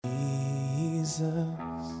Jesus.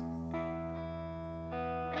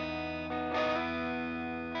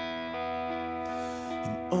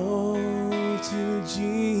 And all to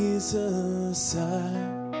Jesus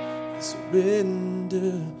I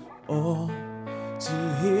surrender all.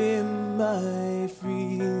 To Him I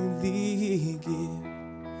freely give,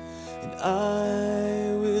 and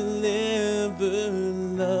I will ever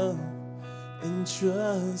love and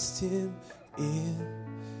trust Him in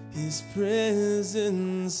His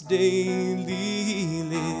presence daily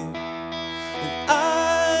live. And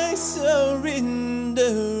I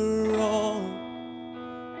surrender all.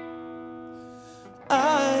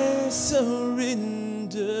 I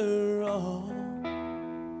surrender all.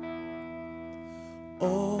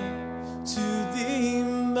 All to Thee,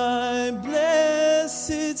 my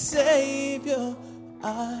blessed Savior,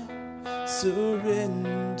 I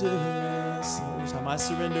surrender. Sing one more time. I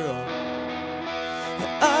surrender all.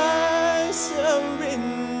 I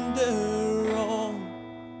surrender all.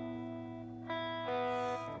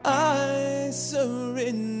 I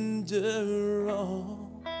surrender all.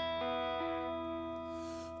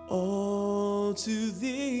 All to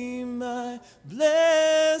Thee, my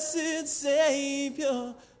blessed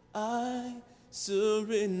Savior, I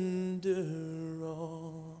surrender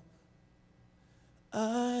all.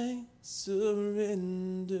 I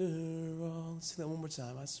surrender all. Let's sing that one more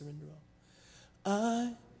time. I surrender all.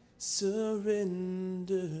 I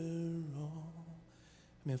surrender all.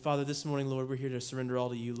 Amen. Father, this morning, Lord, we're here to surrender all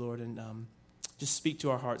to You, Lord, and just speak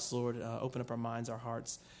to our hearts, Lord. Open up our minds, our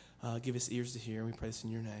hearts. Give us ears to hear, and we pray this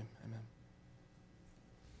in Your name. Amen.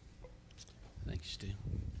 Thanks, Stu.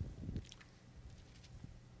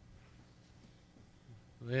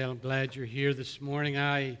 Well, I'm glad you're here this morning.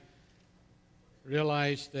 I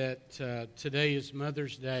realize that today is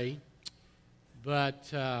Mother's Day,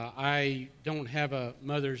 but I don't have a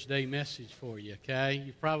Mother's Day message for you, okay?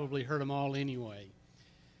 You've probably heard them all anyway.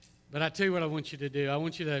 But I tell you what I want you to do. I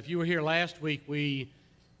want you to, if you were here last week, we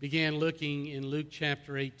began looking in Luke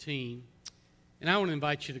chapter 18. And I want to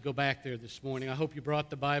invite you to go back there this morning. I hope you brought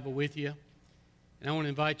the Bible with you. And I want to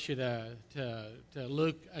invite you to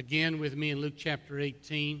look again with me in Luke chapter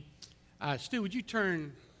 18. Stu, would you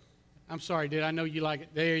turn? I'm sorry, dude. I know you like it.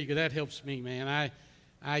 There you go. That helps me, man.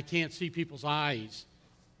 I can't see people's eyes.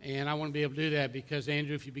 And I want to be able to do that because,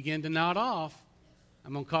 Andrew, if you begin to nod off,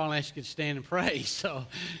 I'm going to call and ask you to stand and pray. So,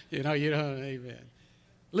 amen.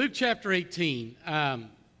 Luke chapter 18. Let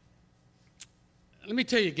me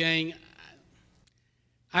tell you, gang,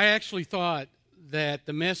 I actually thought that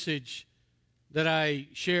the message that I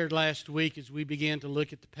shared last week as we began to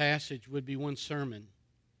look at the passage would be one sermon.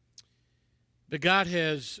 But God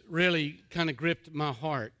has really kind of gripped my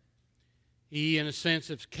heart. He, in a sense,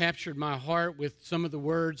 has captured my heart with some of the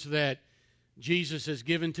words that Jesus has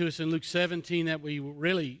given to us in Luke 17 that we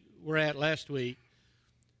really were at last week.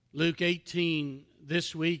 Luke 18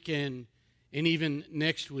 this week and even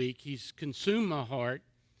next week. He's consumed my heart.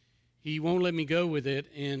 He won't let me go with it.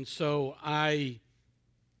 And so I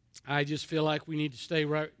just feel like we need to stay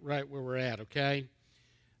right where we're at, okay?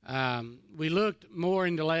 We looked more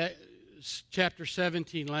into chapter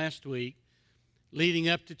 17 last week, leading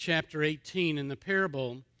up to chapter 18 in the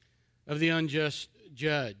parable of the unjust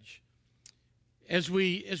judge. As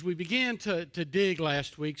we began to dig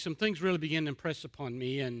last week, some things really began to impress upon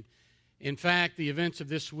me, and in fact, the events of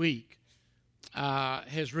this week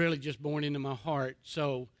has really just borne into my heart.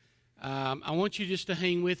 So I want you just to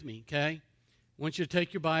hang with me, okay? I want you to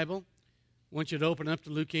take your Bible. I want you to open up to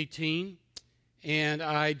Luke 18. And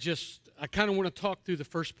I kind of want to talk through the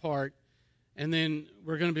first part, and then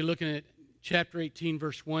we're going to be looking at chapter 18,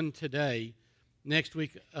 verse 1 today. Next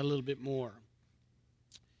week, a little bit more.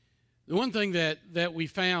 The one thing that we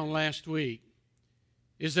found last week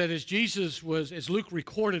is that as Luke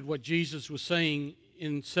recorded what Jesus was saying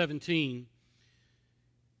in 17,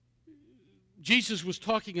 Jesus was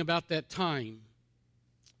talking about that time,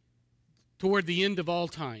 toward the end of all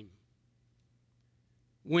time,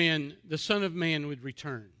 when the Son of Man would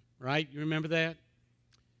return, right? You remember that?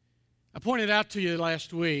 I pointed out to you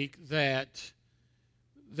last week that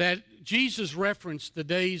Jesus referenced the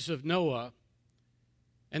days of Noah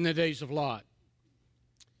and the days of Lot.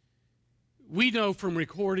 We know from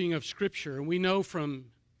recording of Scripture, and we know from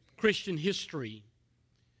Christian history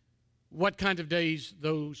what kind of days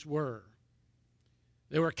those were.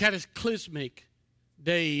 They were cataclysmic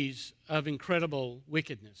days of incredible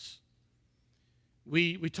wickedness.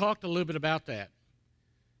 We talked a little bit about that.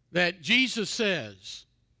 That Jesus says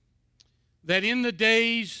that in the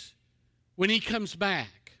days when He comes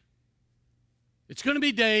back, it's going to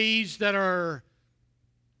be days that are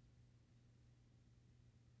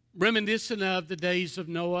reminiscent of the days of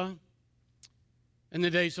Noah and the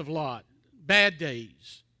days of Lot. Bad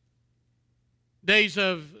days. Days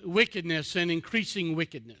of wickedness and increasing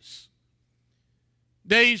wickedness.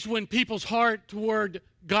 Days when people's heart toward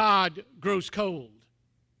God grows cold.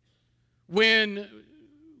 When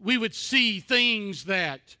we would see things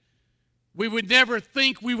that we would never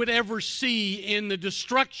think we would ever see in the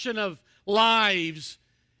destruction of lives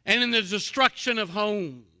and in the destruction of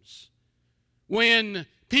homes. When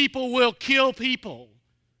people will kill people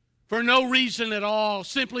for no reason at all,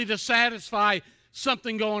 simply to satisfy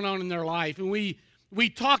something going on in their life. And we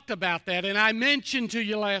talked about that, and I mentioned to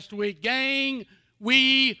you last week, gang,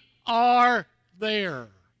 we are there.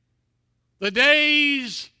 The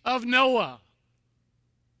days of Noah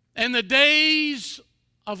and the days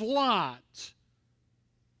of Lot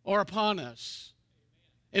are upon us.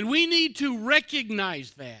 And we need to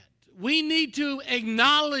recognize that. We need to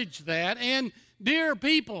acknowledge that. And, dear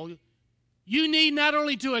people, you need not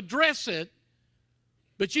only to address it,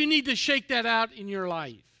 but you need to shake that out in your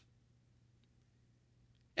life.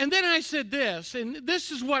 And then I said this, and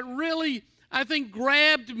this is what really, I think,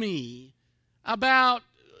 grabbed me about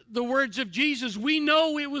the words of Jesus. We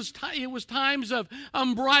know it was times of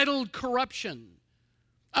unbridled corruption,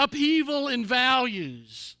 upheaval in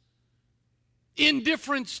values,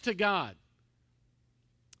 indifference to God.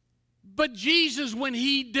 But Jesus, when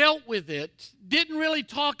he dealt with it, didn't really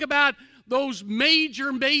talk about those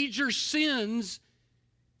major sins.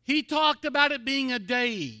 He talked about it being a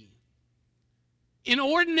day. In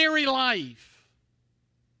ordinary life,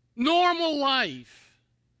 normal life,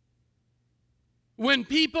 when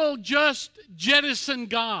people just jettison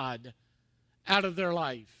God out of their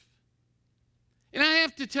life. And I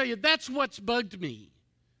have to tell you, that's what's bugged me.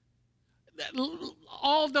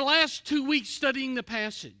 All the last 2 weeks studying the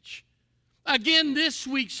passage. Again, this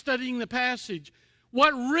week studying the passage.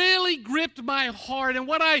 What really gripped my heart, and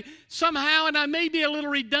what I somehow, and I may be a little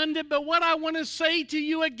redundant, but what I want to say to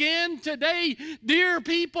you again today, dear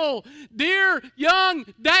people, dear young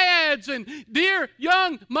dads, and dear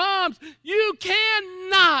young moms, you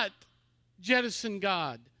cannot jettison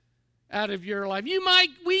God out of your life.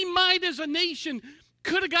 We might as a nation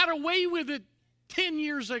could have got away with it 10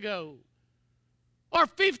 years ago, or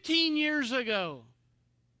 15 years ago,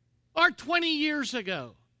 or 20 years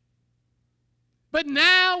ago. But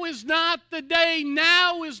now is not the day,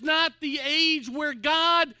 now is not the age where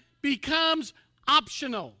God becomes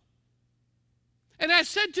optional. And I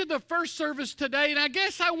said to the first service today, and I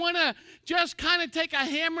guess I want to just kind of take a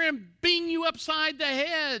hammer and bang you upside the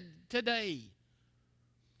head today.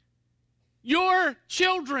 Your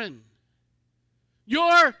children,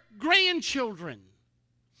 your grandchildren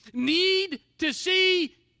need to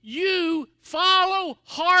see you follow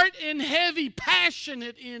hard and heavy,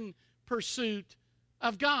 passionate in pursuit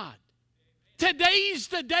of God. Today's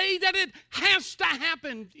the day that it has to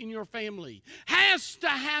happen in your family, has to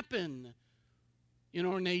happen in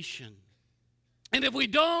our nation. And if we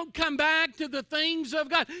don't come back to the things of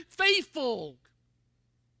God, faithful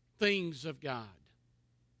things of God,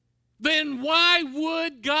 then why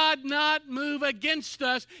would God not move against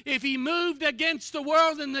us if he moved against the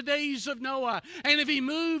world in the days of Noah, and if he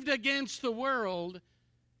moved against the world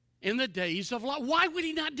in the days of Lot? Why would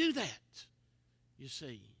he not do that? You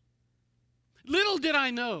see, little did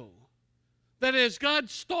I know that as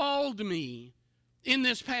God stalled me in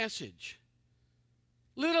this passage,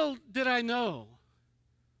 little did I know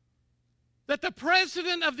that the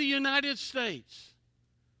President of the United States,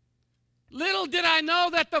 little did I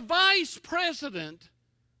know that the Vice President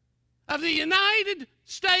of the United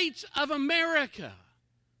States of America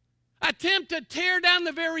attempt to tear down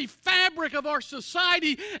the very fabric of our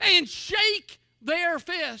society and shake their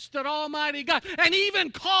fist at Almighty God, and even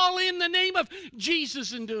call in the name of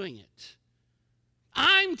Jesus in doing it.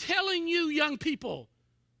 I'm telling you, young people,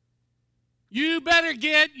 you better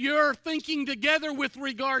get your thinking together with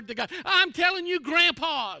regard to God. I'm telling you,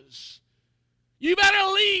 grandpas, you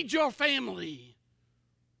better lead your family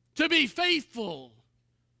to be faithful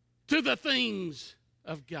to the things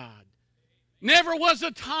of God. Never was a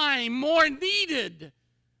time more needed.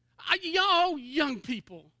 Young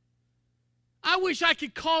people, I wish I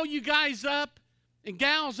could call you guys up and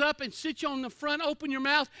gals up and sit you on the front, open your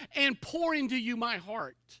mouth, and pour into you my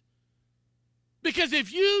heart. Because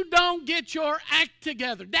if you don't get your act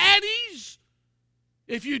together, daddies,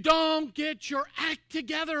 if you don't get your act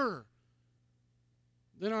together,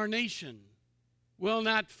 then our nation will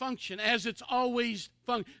not function as it's always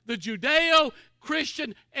functioned. The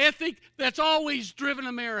Judeo-Christian ethic that's always driven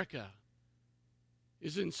America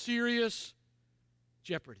is in serious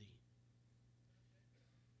jeopardy.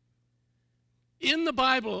 In the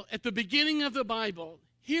Bible, at the beginning of the Bible,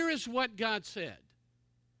 here is what God said.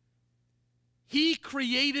 He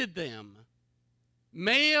created them.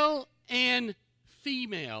 Male and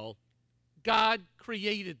female, God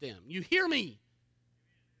created them. You hear me?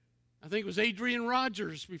 I think it was Adrian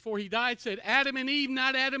Rogers, before he died, said, Adam and Eve,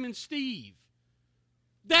 not Adam and Steve.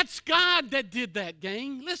 That's God that did that,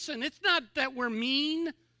 gang. Listen, it's not that we're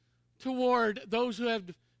mean toward those who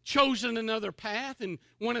have chosen another path and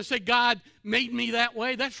want to say, God made me that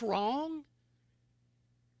way. That's wrong.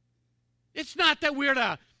 It's not that we're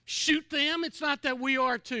to shoot them. It's not that we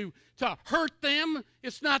are to hurt them.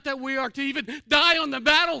 It's not that we are to even die on the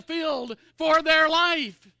battlefield for their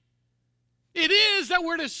life. It is that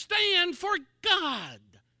we're to stand for God.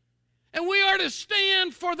 And we are to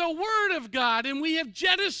stand for the Word of God. And we have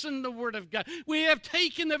jettisoned the Word of God. We have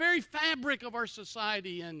taken the very fabric of our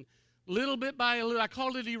society and little bit by little, I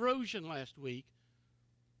called it erosion last week,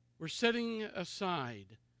 we're setting aside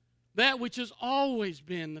that which has always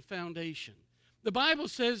been the foundation. The Bible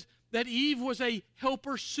says that Eve was a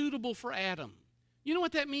helper suitable for Adam. You know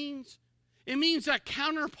what that means? It means a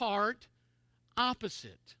counterpart,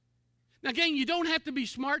 opposite. Now, gang, you don't have to be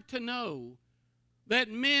smart to know that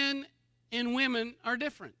men and women are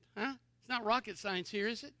different. Huh? It's not rocket science here,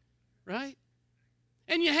 is it? Right?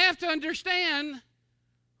 And you have to understand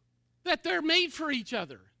that they're made for each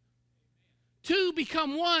other. Two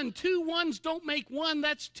become one. Two ones don't make one.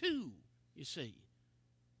 That's two, you see.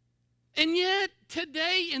 And yet,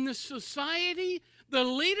 today in the society, the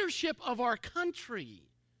leadership of our country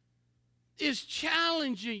is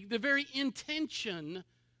challenging the very intention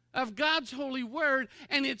of God's holy word,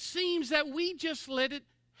 and it seems that we just let it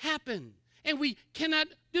happen. And we cannot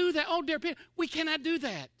do that. Oh, dear people, we cannot do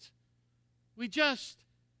that. We just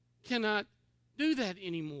cannot do that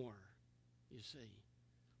anymore, you see.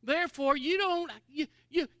 Therefore, you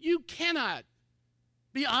cannot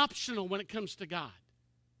be optional when it comes to God.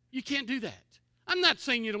 You can't do that. I'm not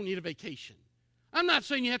saying you don't need a vacation. I'm not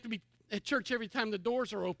saying you have to be at church every time the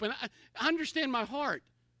doors are open. I understand my heart.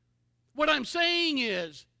 What I'm saying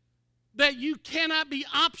is that you cannot be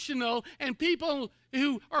optional, and people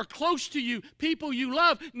who are close to you, people you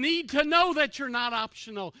love, need to know that you're not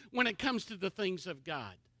optional when it comes to the things of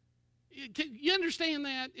God. You understand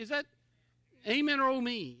that? Is that amen or oh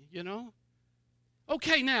me, you know?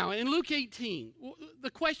 Okay, now, in Luke 18,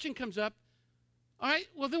 the question comes up, all right,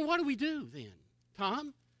 well, then what do we do then,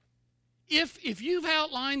 Tom? If you've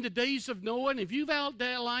outlined the days of Noah and if you've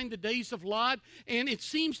outlined the days of Lot, and it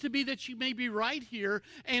seems to be that you may be right here,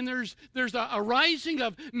 and there's a rising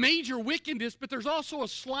of major wickedness, but there's also a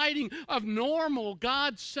sliding of normal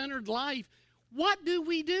God-centered life, what do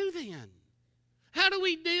we do then? How do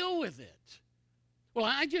we deal with it? Well,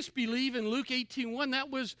 I just believe in Luke 18:1, that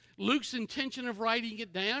was Luke's intention of writing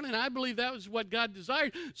it down, and I believe that was what God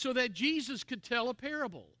desired, so that Jesus could tell a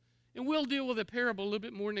parable. And we'll deal with a parable a little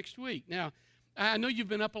bit more next week. Now, I know you've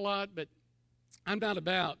been up a lot, but I'm not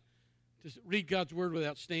about to read God's word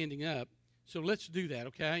without standing up. So let's do that,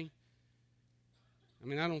 okay? I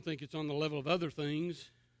mean, I don't think it's on the level of other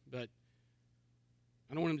things, but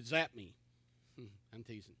I don't want him to zap me. I'm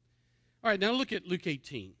teasing. All right, now look at Luke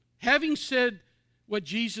 18. Having said what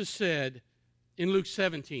Jesus said in Luke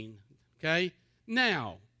 17, okay?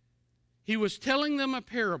 Now, he was telling them a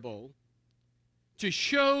parable to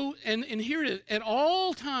show, and here it is, at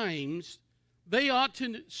all times, they ought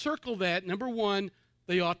to circle that. Number one,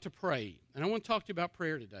 they ought to pray. And I want to talk to you about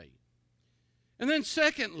prayer today. And then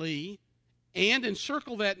secondly, and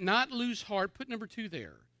encircle that, not lose heart, put number 2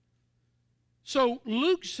 there. So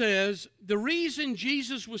Luke says the reason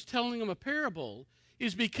Jesus was telling them a parable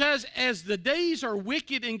is because as the days are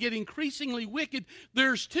wicked and get increasingly wicked,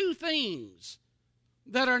 there's 2 things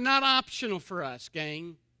that are not optional for us,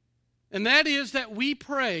 gang. And that is that we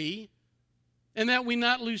pray and that we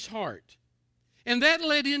not lose heart. And that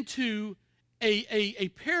led into a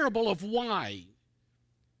parable of why.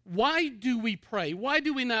 Why do we pray? Why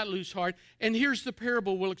do we not lose heart? And here's the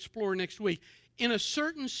parable we'll explore next week. In a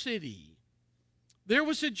certain city, there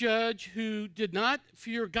was a judge who did not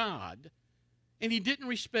fear God, and he didn't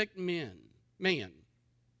respect man.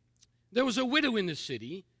 There was a widow in the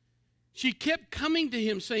city. She kept coming to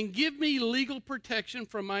him saying, give me legal protection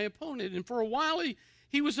from my opponent. And for a while,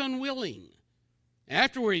 he was unwilling.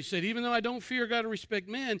 Afterward, he said, even though I don't fear God or respect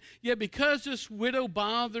men, yet because this widow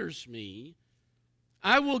bothers me,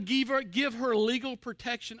 I will give her legal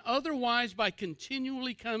protection. Otherwise, by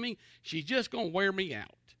continually coming, she's just going to wear me out.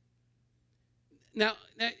 Now,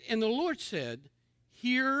 and the Lord said,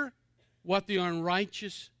 hear what the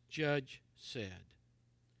unrighteous judge said.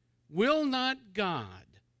 Will not God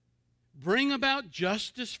bring about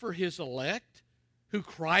justice for his elect who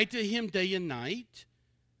cry to him day and night?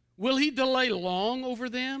 Will he delay long over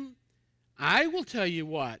them? I will tell you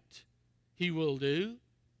what he will do.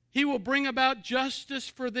 He will bring about justice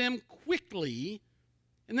for them quickly.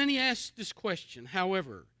 And then he asks this question,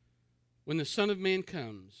 however, when the Son of Man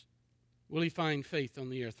comes, will he find faith on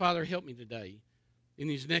the earth? Father, help me today in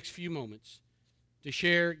these next few moments to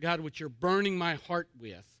share, God, what you're burning my heart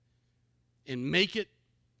with, and make it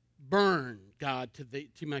burn, God,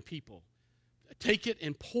 to my people. Take it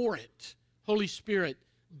and pour it. Holy Spirit,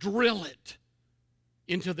 drill it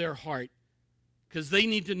into their heart, because they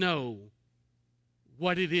need to know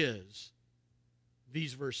what it is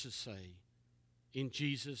these verses say. In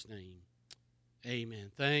Jesus' name,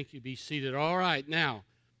 amen. Thank you. Be seated. All right, now,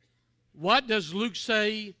 what does Luke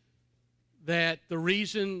say that the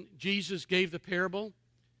reason Jesus gave the parable?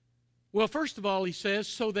 Well, first of all, he says,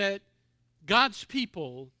 so that God's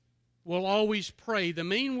people will always pray. The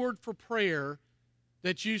main word for prayer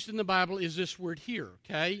that's used in the Bible is this word here,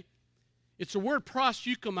 okay? It's a word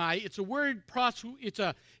proseuchomai. It's a word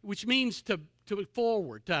which means to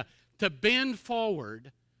forward, to bend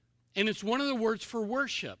forward, and it's one of the words for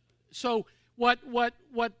worship. So what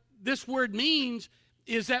this word means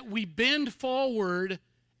is that we bend forward,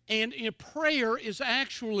 and in prayer is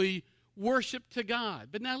actually worship to God.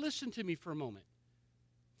 But now listen to me for a moment.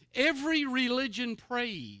 Every religion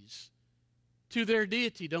prays to their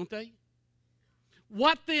deity, don't they?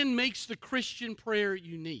 What then makes the Christian prayer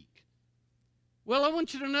unique? Well, I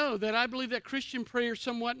want you to know that I believe that Christian prayer is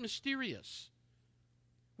somewhat mysterious.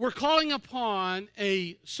 We're calling upon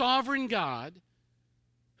a sovereign God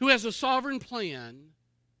who has a sovereign plan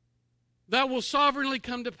that will sovereignly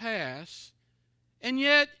come to pass. And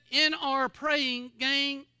yet, in our praying,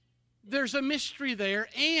 gang, there's a mystery there,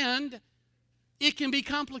 and it can be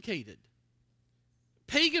complicated.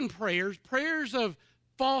 Pagan prayers, prayers of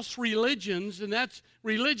false religions, and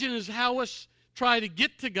religion is how us try to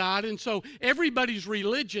get to God, and so everybody's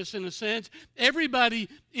religious in a sense. Everybody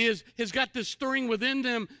has got this stirring within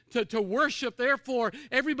them to worship. Therefore,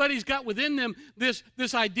 everybody's got within them this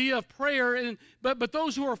idea of prayer. But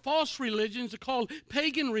those who are false religions, are called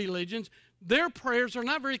pagan religions, their prayers are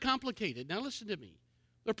not very complicated. Now listen to me.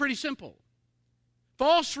 They're pretty simple.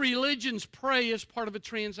 False religions pray as part of a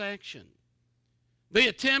transaction. They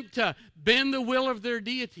attempt to bend the will of their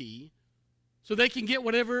deity so they can get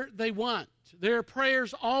whatever they want. Their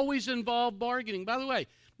prayers always involve bargaining. By the way,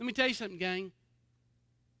 let me tell you something, gang.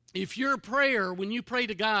 If your prayer, when you pray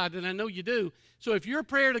to God, and I know you do, so if your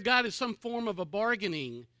prayer to God is some form of a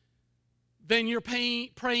bargaining, then you're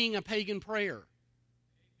praying a pagan prayer.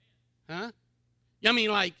 Huh? I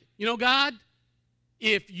mean, like, God,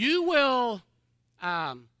 if you will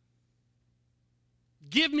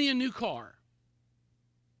give me a new car,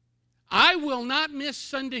 I will not miss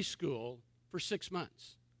Sunday school for 6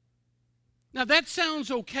 months. Now, that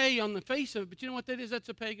sounds okay on the face of it, but you know what that is? That's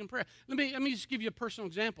a pagan prayer. Let me just give you a personal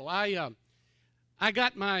example. I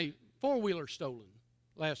got my four-wheeler stolen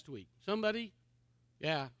last week. Somebody,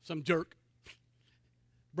 some jerk,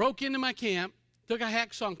 broke into my camp, took a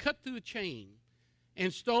hacksaw and cut through a chain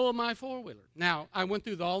and stole my four-wheeler. Now, I went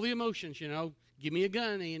through all the emotions, give me a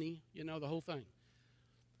gun, Annie, the whole thing.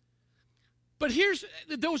 But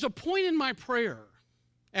there was a point in my prayer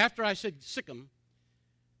after I said, sick 'em.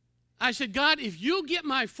 I said, God, if you'll get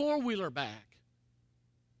my four-wheeler back,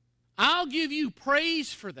 I'll give you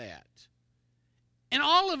praise for that. And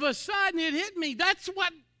all of a sudden it hit me. That's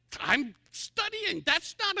what I'm studying.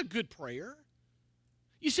 That's not a good prayer.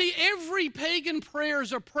 You see, every pagan prayer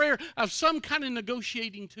is a prayer of some kind of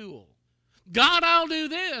negotiating tool. God, I'll do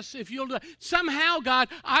this if you'll do it. Somehow, God,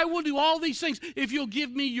 I will do all these things if you'll give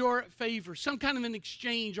me your favor. Some kind of an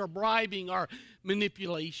exchange or bribing or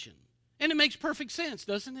manipulation. And it makes perfect sense,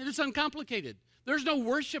 doesn't it? It's uncomplicated. There's no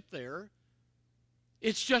worship there.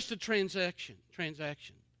 It's just a transaction.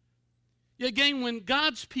 Yet again, when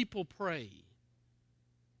God's people pray,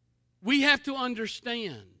 we have to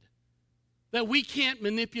understand that we can't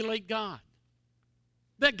manipulate God.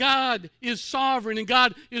 That God is sovereign and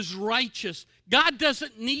God is righteous. God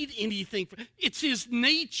doesn't need anything. It's His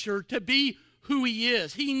nature to be who He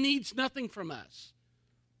is. He needs nothing from us.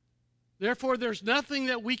 Therefore, there's nothing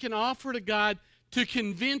that we can offer to God to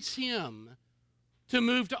convince Him to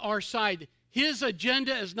move to our side. His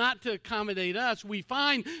agenda is not to accommodate us. We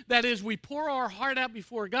find that as we pour our heart out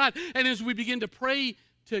before God and as we begin to pray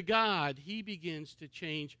to God, He begins to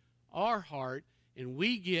change our heart and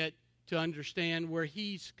we get to understand where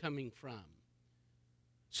He's coming from.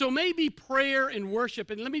 So maybe prayer and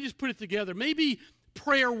worship, and let me just put it together, maybe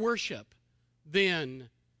prayer worship then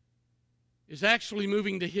is actually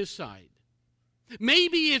moving to His side.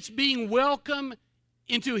 Maybe it's being welcome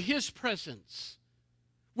into His presence,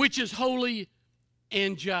 which is holy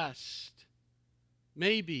and just.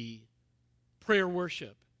 maybe prayer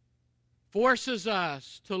worship forces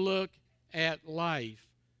us to look at life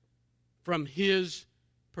from His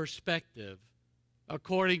perspective,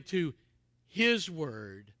 according to His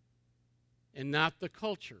Word, and not the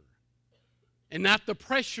culture, and not the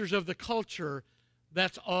pressures of the culture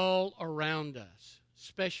that's all around us,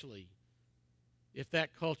 especially if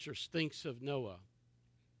that culture stinks of Noah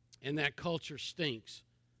and that culture stinks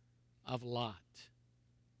of Lot.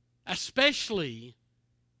 Especially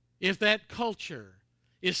if that culture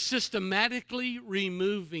is systematically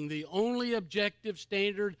removing the only objective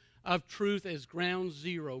standard of truth as ground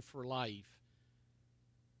zero for life.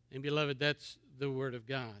 And beloved, that's the Word of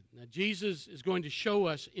God. Now, Jesus is going to show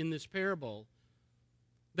us in this parable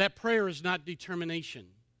that prayer is not determination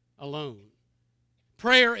alone.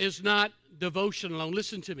 Prayer is not devotion alone.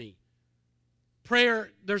 Listen to me.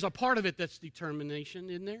 Prayer, there's a part of it that's determination,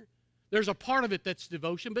 isn't there? There's a part of it that's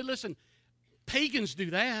devotion. But listen, pagans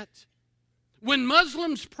do that. When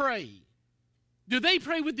Muslims pray, do they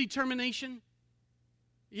pray with determination?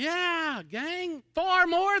 Yeah, gang, far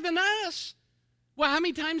more than us. Well, how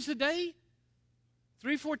many times a day?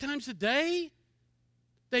 3, 4 times a day?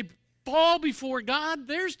 They fall before God.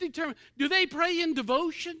 There's determination. Do they pray in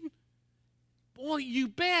devotion? Boy, you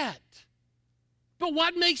bet. But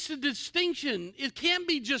what makes the distinction? It can't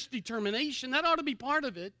be just determination. That ought to be part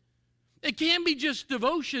of it. It can't be just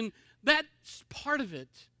devotion. That's part of it.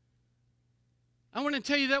 I want to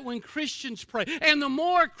tell you that when Christians pray, and the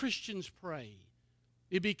more Christians pray,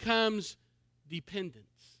 it becomes dependence.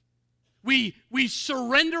 We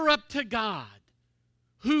surrender up to God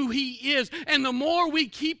who He is. And the more we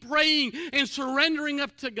keep praying and surrendering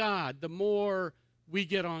up to God, the more we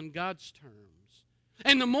get on God's terms.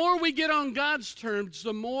 And the more we get on God's terms,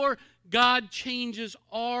 the more God changes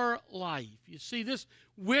our life. You see, this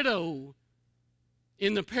widow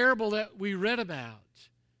in the parable that we read about,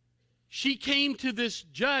 she came to this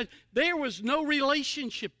judge. There was no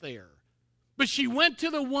relationship there. But she went to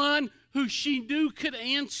the one who she knew could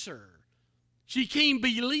answer. She came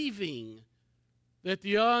believing that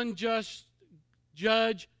the unjust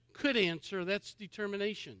judge could answer. That's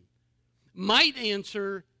determination. Might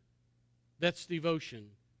answer. That's devotion.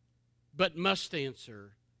 But must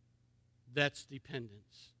answer. That's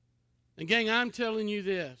dependence. And gang, I'm telling you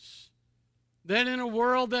this, that in a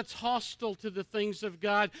world that's hostile to the things of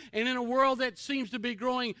God, and in a world that seems to be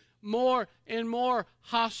growing more and more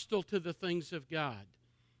hostile to the things of God,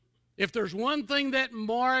 if there's one thing that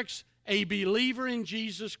marks a believer in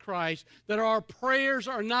Jesus Christ, that our prayers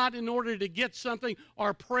are not in order to get something.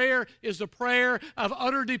 Our prayer is a prayer of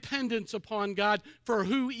utter dependence upon God for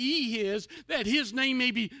who He is, that His name may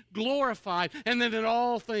be glorified, and that in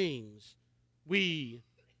all things we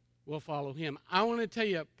will follow Him. I want to tell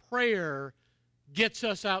you, prayer gets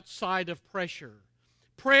us outside of pressure.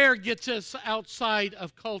 Prayer gets us outside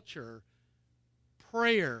of culture.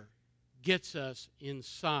 Prayer gets us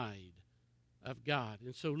inside of God.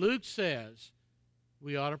 And so Luke says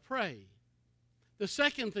we ought to pray. The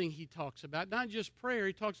second thing he talks about, not just prayer,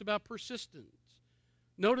 he talks about persistence.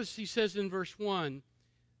 Notice he says in verse 1,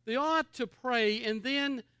 they ought to pray and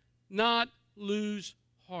then not lose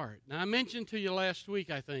heart. Now, I mentioned to you last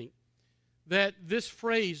week, I think, that this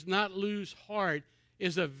phrase, not lose heart,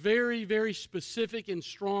 is a very, very specific and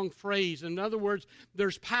strong phrase. In other words,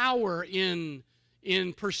 there's power in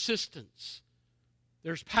persistence.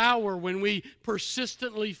 There's power when we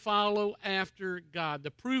persistently follow after God. The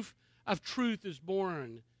proof of truth is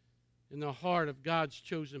born in the heart of God's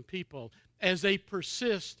chosen people as they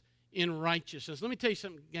persist in righteousness. Let me tell you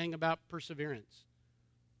something, gang, about perseverance.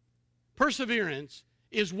 Perseverance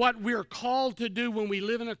is what we're called to do when we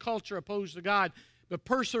live in a culture opposed to God. But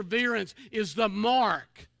perseverance is the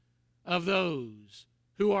mark of those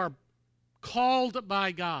who are called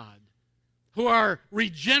by God, who are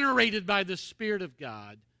regenerated by the Spirit of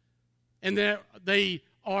God, and that they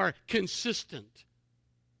are consistent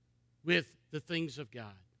with the things of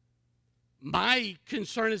God. My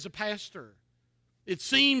concern as a pastor, it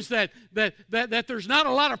seems that there's not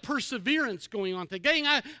a lot of perseverance going on today.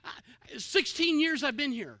 Gang, 16 years I've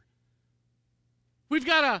been here. We've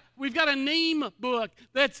got a name book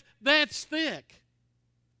that's thick.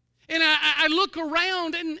 And I look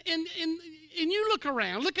around, and you look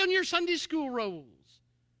around. Look on your Sunday school rolls.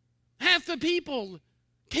 Half the people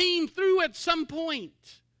came through at some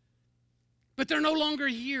point, but they're no longer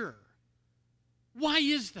here. Why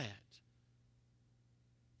is that?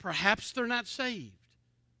 Perhaps they're not saved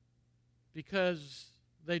because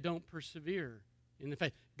they don't persevere in the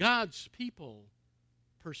faith. God's people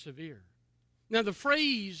persevere. Now, the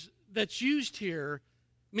phrase that's used here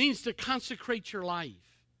means to consecrate your life.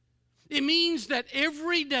 It means that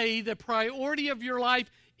every day the priority of your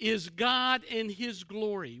life is God and His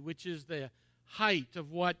glory, which is the height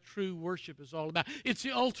of what true worship is all about. It's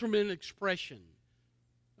the ultimate expression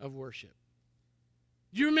of worship.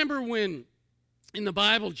 Do you remember when in the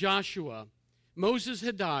Bible Moses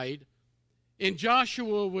had died, and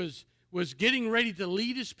Joshua was getting ready to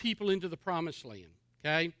lead his people into the promised land,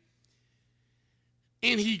 okay?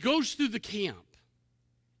 And he goes through the camp,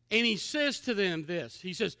 and he says to them this.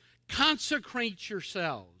 He says, consecrate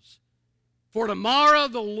yourselves, for tomorrow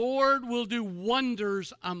the Lord will do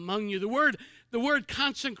wonders among you. The word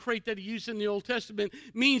consecrate that he used in the Old Testament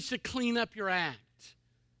means to clean up your act.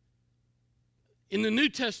 In the New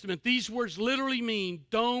Testament, these words literally mean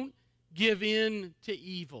don't give in to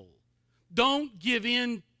evil. Don't give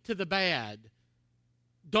in to the bad.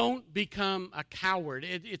 Don't become a coward.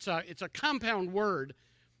 It's a compound word,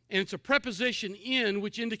 and it's a preposition in,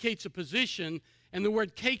 which indicates a position, and the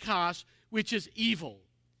word kakos, which is evil.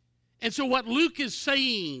 And so what Luke is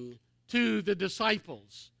saying to the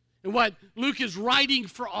disciples, and what Luke is writing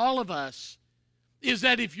for all of us, is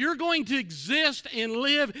that if you're going to exist and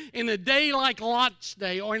live in a day like Lot's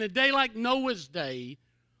day or in a day like Noah's day,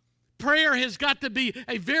 prayer has got to be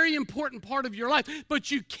a very important part of your life.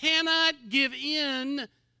 But you cannot give in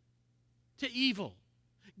to evil.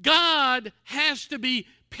 God has to be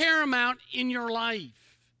paramount in your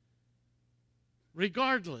life,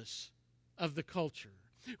 regardless of the culture,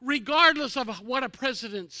 regardless of what a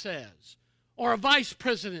president says or a vice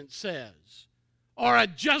president says, or a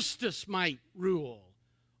justice might rule,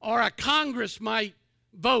 or a Congress might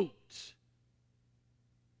vote.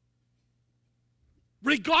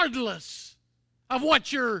 Regardless of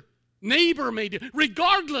what your neighbor may do,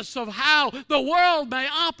 regardless of how the world may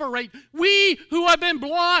operate, we who have been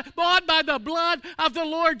bought by the blood of the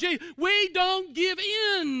Lord Jesus, we don't give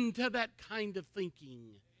in to that kind of thinking.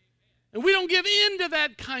 And we don't give in to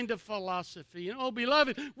that kind of philosophy. And oh,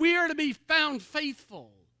 beloved, we are to be found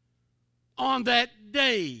faithful on that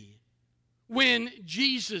day when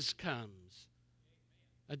Jesus comes,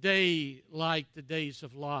 a day like the days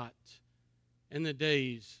of Lot and the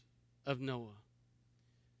days of Noah.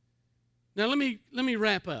 Now let me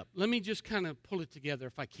wrap up. Let me just kind of pull it together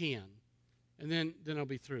if I can, and then I'll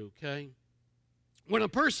be through, okay? When a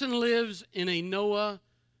person lives in a Noah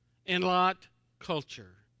and Lot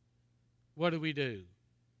culture, what do?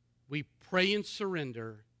 We pray and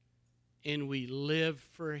surrender, and we live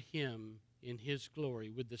for Him in His glory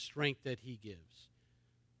with the strength that He gives.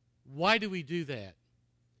 Why do we do that?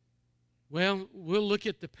 Well, we'll look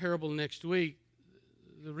at the parable next week.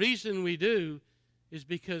 The reason we do is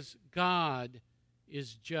because God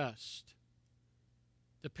is just.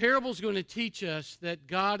 The parable is going to teach us that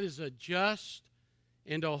God is a just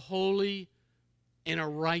and a holy and a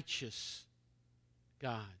righteous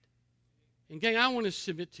God. And gang, I want to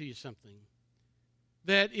submit to you something.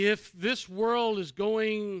 That if this world is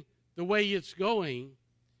going the way it's going,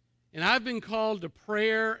 and I've been called to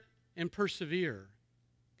prayer and persevere,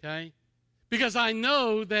 okay? Because I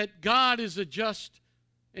know that God is a just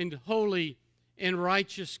and holy and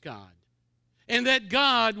righteous God. And that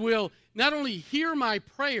God will not only hear my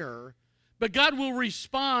prayer, but God will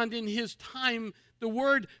respond in His time. The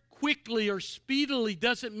word quickly or speedily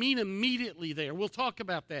doesn't mean immediately there. We'll talk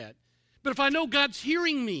about that. But if I know God's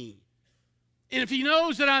hearing me, and if He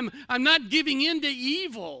knows that I'm not giving in to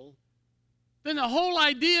evil, then the whole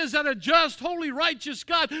idea is that a just, holy, righteous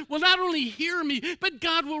God will not only hear me, but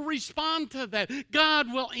God will respond to that.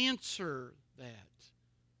 God will answer that.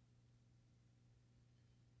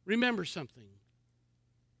 Remember something.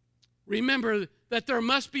 Remember that there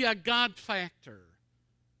must be a God factor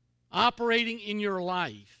operating in your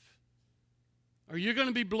life, or you're going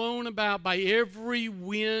to be blown about by every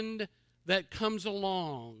wind that comes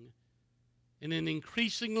along in an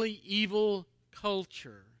increasingly evil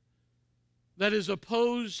culture that is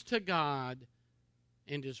opposed to God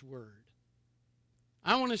and His Word.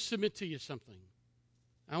 I want to submit to you something.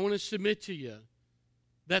 I want to submit to you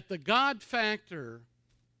that the God factor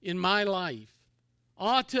in my life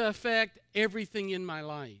ought to affect everything in my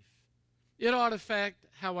life. It ought to affect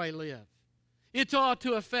how I live. It ought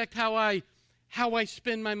to affect how I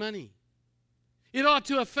spend my money. It ought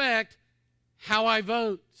to affect how I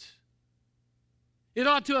vote. It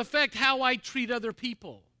ought to affect how I treat other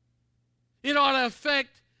people. It ought to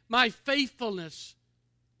affect my faithfulness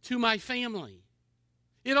to my family.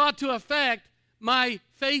 It ought to affect my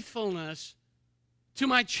faithfulness to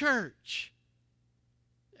my church.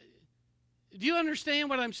 Do you understand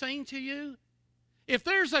what I'm saying to you? If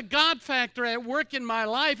there's a God factor at work in my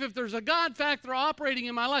life, if there's a God factor operating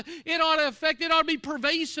in my life, it ought to be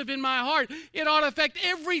pervasive in my heart. It ought to affect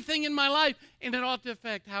everything in my life, and it ought to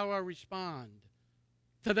affect how I respond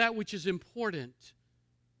to that which is important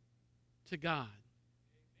to God.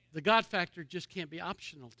 The God factor just can't be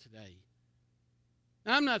optional today.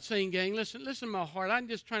 Now, I'm not saying, gang, listen to my heart. I'm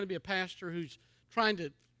just trying to be a pastor who's trying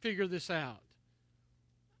to figure this out.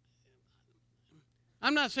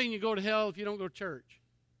 I'm not saying you go to hell if you don't go to church.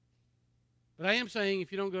 But I am saying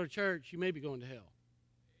if you don't go to church, you may be going to hell.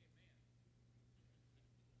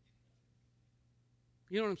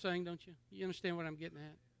 You know what I'm saying, don't you? You understand what I'm getting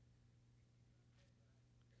at?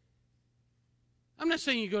 I'm not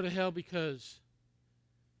saying you go to hell because,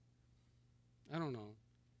 I don't know.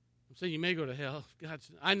 I'm saying you may go to hell if God's,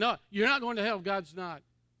 I know, you're not going to hell if God's not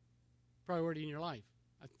priority in your life.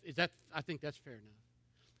 I think that's fair enough.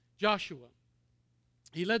 Joshua,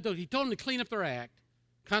 he told them to clean up their act,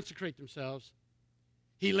 consecrate themselves.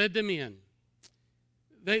 He led them in.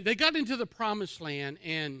 They got into the promised land,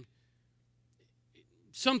 and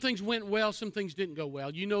some things went well, some things didn't go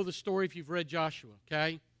well. You know the story if you've read Joshua,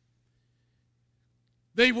 okay?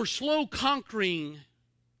 They were slow conquering,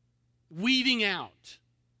 weeding out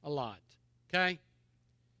a lot, okay?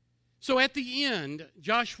 So at the end,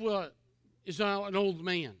 Joshua is now an old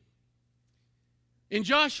man. And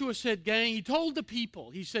Joshua said, gang, he told the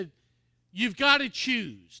people, he said, you've got to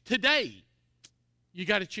choose. Today, you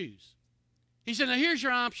got to choose. He said, now here's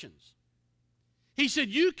your options. He said,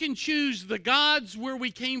 you can choose the gods where we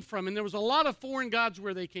came from, and there was a lot of foreign gods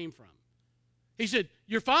where they came from. He said,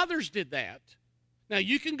 your fathers did that. Now,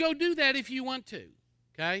 you can go do that if you want to,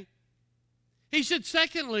 okay? He said,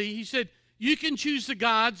 secondly, he said, you can choose the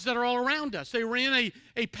gods that are all around us. They were in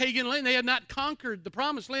a pagan land. They had not conquered. The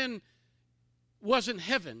promised land wasn't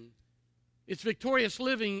heaven. It's victorious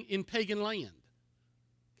living in pagan land,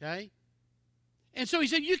 okay? And so he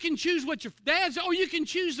said, you can choose what your dad's, or you can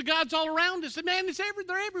choose the gods all around us. And man,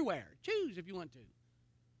 they're everywhere. Choose if you want to.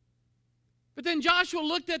 But then Joshua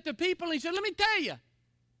looked at the people and he said, let me tell you,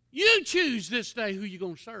 you choose this day who you're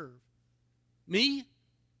going to serve. Me,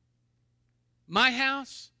 my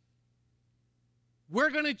house, we're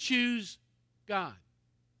going to choose God.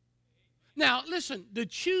 Now, listen, the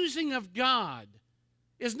choosing of God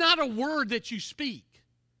is not a word that you speak.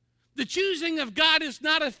 The choosing of God is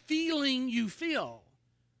not a feeling you feel.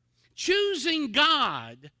 Choosing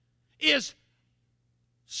God is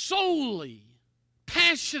solely,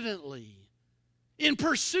 passionately, in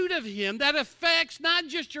pursuit of Him that affects not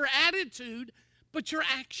just your attitude, but your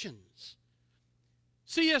actions.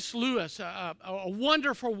 C.S. Lewis, a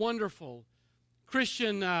wonderful, wonderful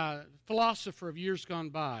Christian philosopher of years gone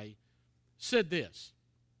by, said this.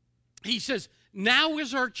 He says, now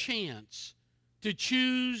is our chance to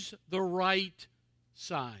choose the right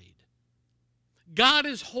side. God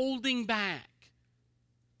is holding back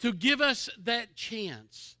to give us that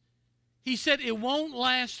chance. He said it won't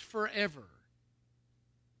last forever.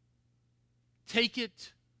 Take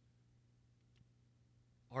it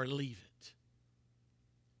or leave it.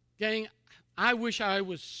 Gang, I wish I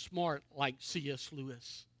was smart like C.S.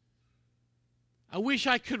 Lewis. I wish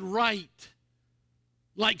I could write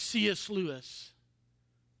like C.S. Lewis.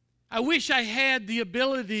 I wish I had the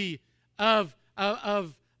ability of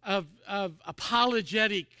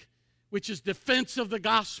apologetic, which is defense of the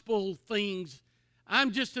gospel things.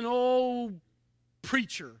 I'm just an old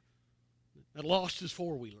preacher that lost his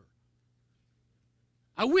four-wheeler.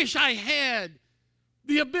 I wish I had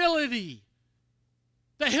the ability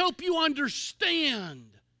to help you understand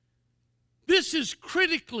this is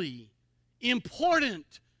critically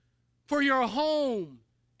important for your home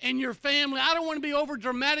and your family. I don't want to be over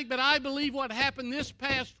dramatic, but I believe what happened this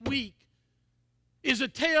past week is a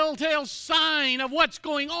telltale sign of what's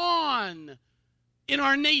going on in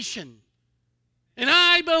our nation. And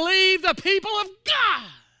I believe the people of God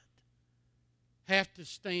have to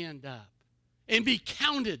stand up and be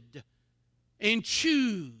counted and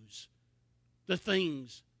choose the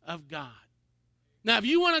things of God. Now, if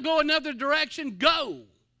you want to go another direction, go.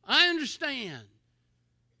 I understand.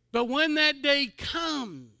 But when that day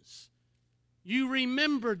comes, you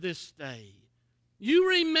remember this day. You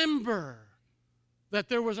remember that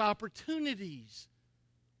there was opportunities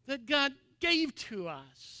that God gave to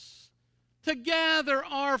us to gather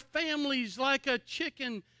our families like a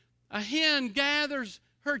chicken. A hen gathers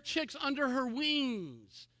her chicks under her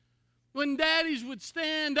wings. When daddies would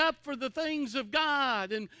stand up for the things of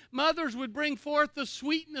God, and mothers would bring forth the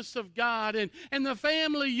sweetness of God, and the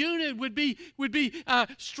family unit would be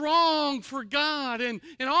strong for God, and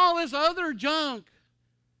all this other junk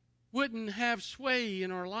wouldn't have sway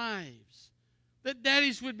in our lives. that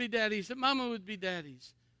daddies would be daddies, that mama would be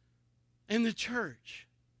daddies. And the church.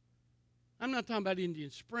 I'm not talking about Indian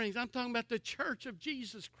Springs. I'm talking about the church of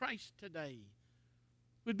Jesus Christ today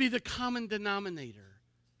would be the common denominator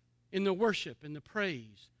in the worship and the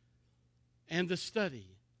praise and the study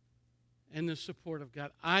and the support of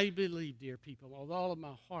God. I believe, dear people, with all of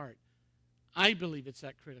my heart, I believe it's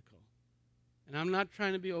that critical. And I'm not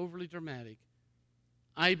trying to be overly dramatic.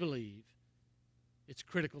 I believe it's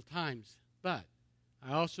critical times. But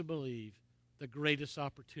I also believe the greatest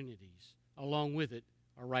opportunities along with it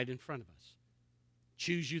are right in front of us.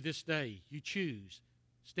 Choose you this day. You choose.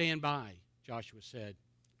 Stand by, Joshua said.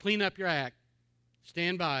 Clean up your act.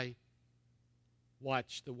 Stand by.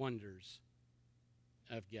 Watch the wonders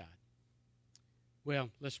of God. Well,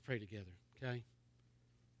 let's pray together, okay?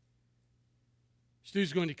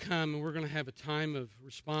 Stu's going to come, and we're going to have a time of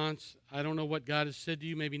response. I don't know what God has said to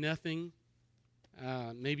you. Maybe nothing.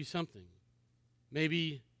 Maybe something.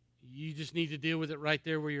 Maybe you just need to deal with it right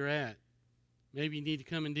there where you're at. Maybe you need to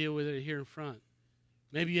come and deal with it here in front.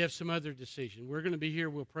 Maybe you have some other decision. We're going to be here.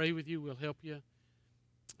 We'll pray with you. We'll help you.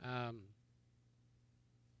 If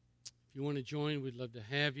you want to join, we'd love to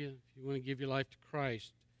have you. If you want to give your life to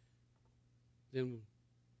Christ, then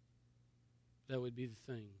that would be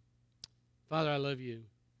the thing. Father, I love you.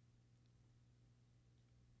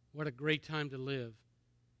 What a great time to live.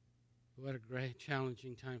 What a great,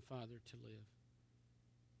 challenging time, Father, to live.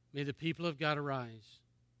 May the people of God arise.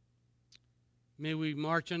 May we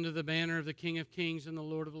march under the banner of the King of Kings and the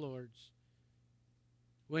Lord of Lords.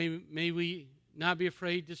 May we not be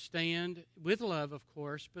afraid to stand, with love, of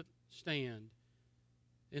course, but stand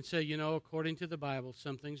and say, you know, according to the Bible,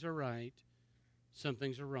 some things are right, some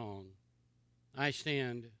things are wrong. I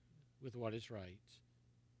stand with what is right.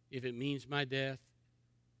 If it means my death,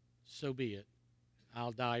 so be it.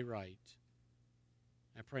 I'll die right.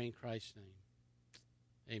 I pray in Christ's name.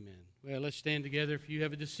 Amen. Well, let's stand together. If you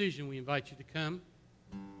have a decision, we invite you to come.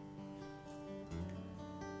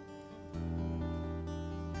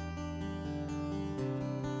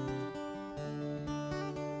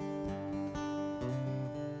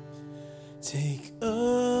 Take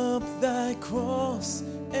up thy cross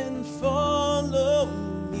and follow me.